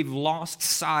because we've lost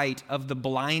sight of the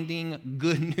blinding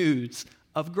good news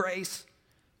of grace.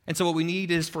 And so what we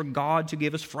need is for God to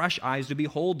give us fresh eyes to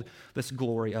behold this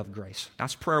glory of grace.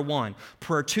 That's prayer one.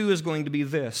 Prayer two is going to be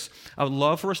this. I would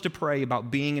love for us to pray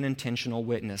about being an intentional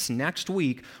witness. Next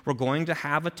week, we're going to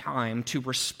have a time to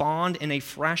respond in a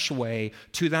fresh way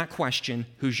to that question,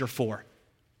 who's your for?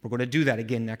 We're going to do that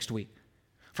again next week.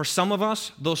 For some of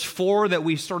us, those four that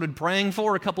we started praying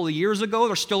for a couple of years ago,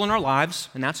 they're still in our lives,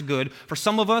 and that's good. For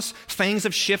some of us, things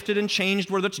have shifted and changed,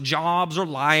 whether it's jobs or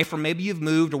life, or maybe you've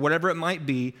moved, or whatever it might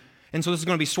be. And so this is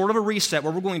going to be sort of a reset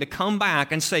where we're going to come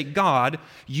back and say, God,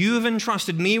 you've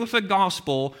entrusted me with the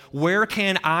gospel. Where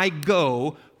can I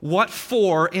go? What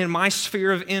for in my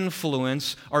sphere of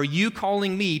influence are you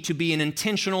calling me to be an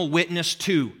intentional witness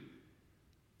to?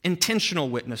 Intentional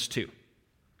witness to.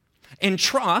 And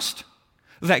trust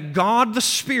that God the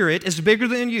Spirit is bigger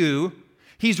than you.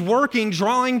 He's working,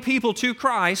 drawing people to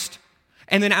Christ.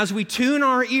 And then as we tune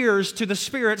our ears to the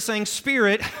Spirit, saying,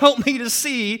 Spirit, help me to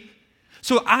see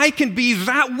so I can be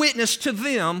that witness to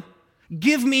them.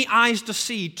 Give me eyes to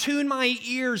see. Tune my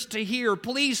ears to hear.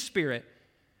 Please, Spirit.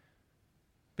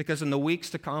 Because in the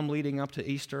weeks to come leading up to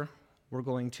Easter, we're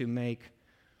going to make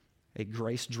a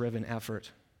grace-driven effort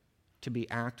to be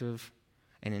active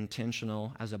and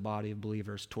intentional as a body of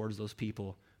believers towards those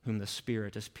people whom the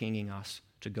Spirit is pinging us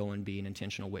to go and be an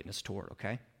intentional witness toward,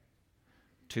 okay?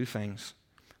 Two things.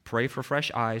 Pray for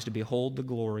fresh eyes to behold the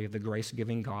glory of the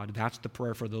grace-giving God. That's the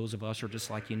prayer for those of us who are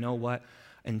just like, you know what?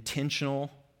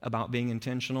 Intentional about being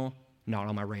intentional, not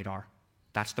on my radar.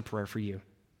 That's the prayer for you.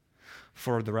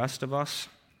 For the rest of us,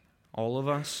 all of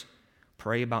us,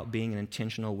 pray about being an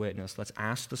intentional witness. Let's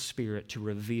ask the Spirit to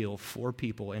reveal 4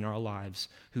 people in our lives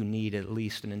who need at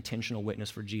least an intentional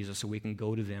witness for Jesus so we can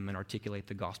go to them and articulate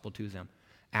the gospel to them.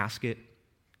 Ask it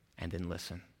and then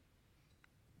listen.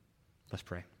 Let's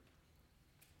pray.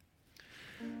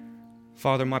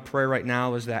 Father, my prayer right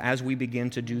now is that as we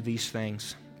begin to do these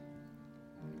things,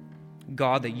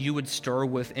 God, that you would stir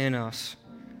within us,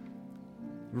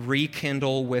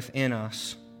 rekindle within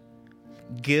us,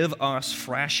 give us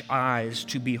fresh eyes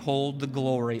to behold the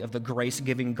glory of the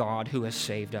grace-giving God who has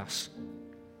saved us.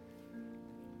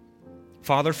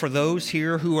 Father, for those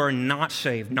here who are not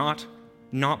saved, not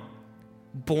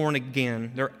born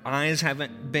again, their eyes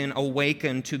haven't been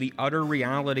awakened to the utter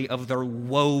reality of their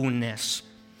woe-ness.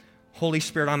 Holy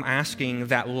Spirit, I'm asking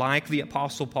that like the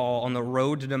Apostle Paul on the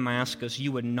road to Damascus,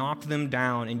 you would knock them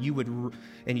down and you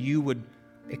would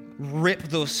rip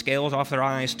those scales off their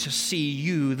eyes to see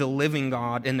you, the living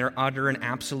God, in their utter and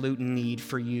absolute need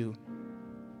for you.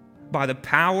 by the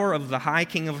power of the high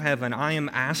King of heaven, I am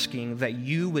asking that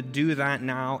you would do that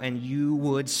now and you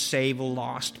would save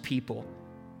lost people.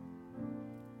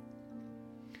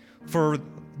 For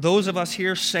those of us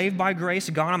here saved by grace,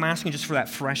 God, I'm asking just for that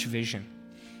fresh vision.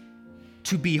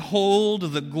 To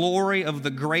behold the glory of the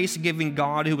grace-giving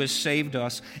God who has saved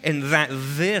us, and that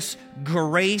this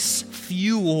grace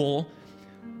fuel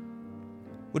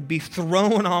would be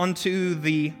thrown onto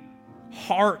the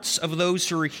hearts of those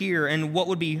who are here, and what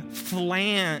would be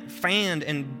fanned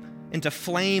into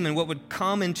flame, and what would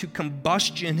come into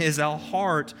combustion is a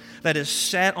heart that is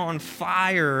set on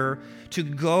fire to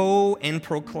go and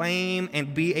proclaim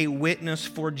and be a witness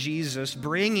for Jesus,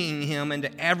 bringing him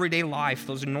into everyday life,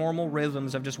 those normal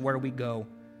rhythms of just where we go.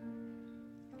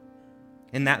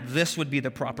 And that this would be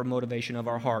the proper motivation of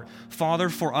our heart. Father,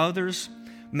 for others,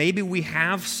 maybe we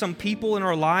have some people in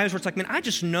our lives where it's like, man, I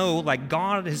just know like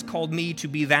God has called me to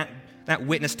be that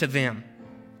witness to them.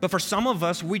 But for some of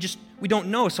us, we don't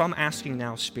know. So I'm asking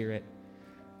now, Spirit,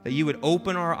 that you would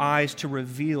open our eyes to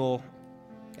reveal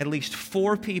at least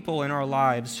 4 people in our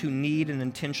lives who need an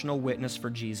intentional witness for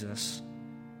Jesus.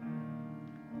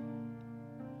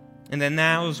 And then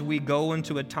now as we go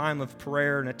into a time of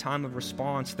prayer and a time of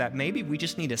response, that maybe we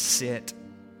just need to sit.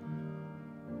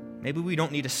 Maybe we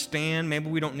don't need to stand. Maybe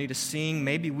we don't need to sing.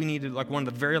 Maybe we need to, like one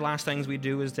of the very last things we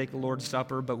do is take the Lord's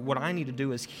Supper. But what I need to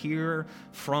do is hear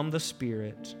from the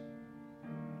Spirit.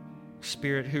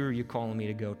 Spirit, who are you calling me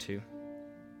to go to?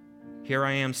 Here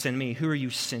I am, send me. Who are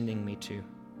you sending me to?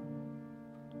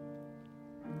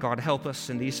 God, help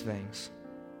us in these things.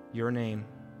 Your name,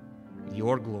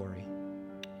 your glory.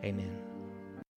 Amen.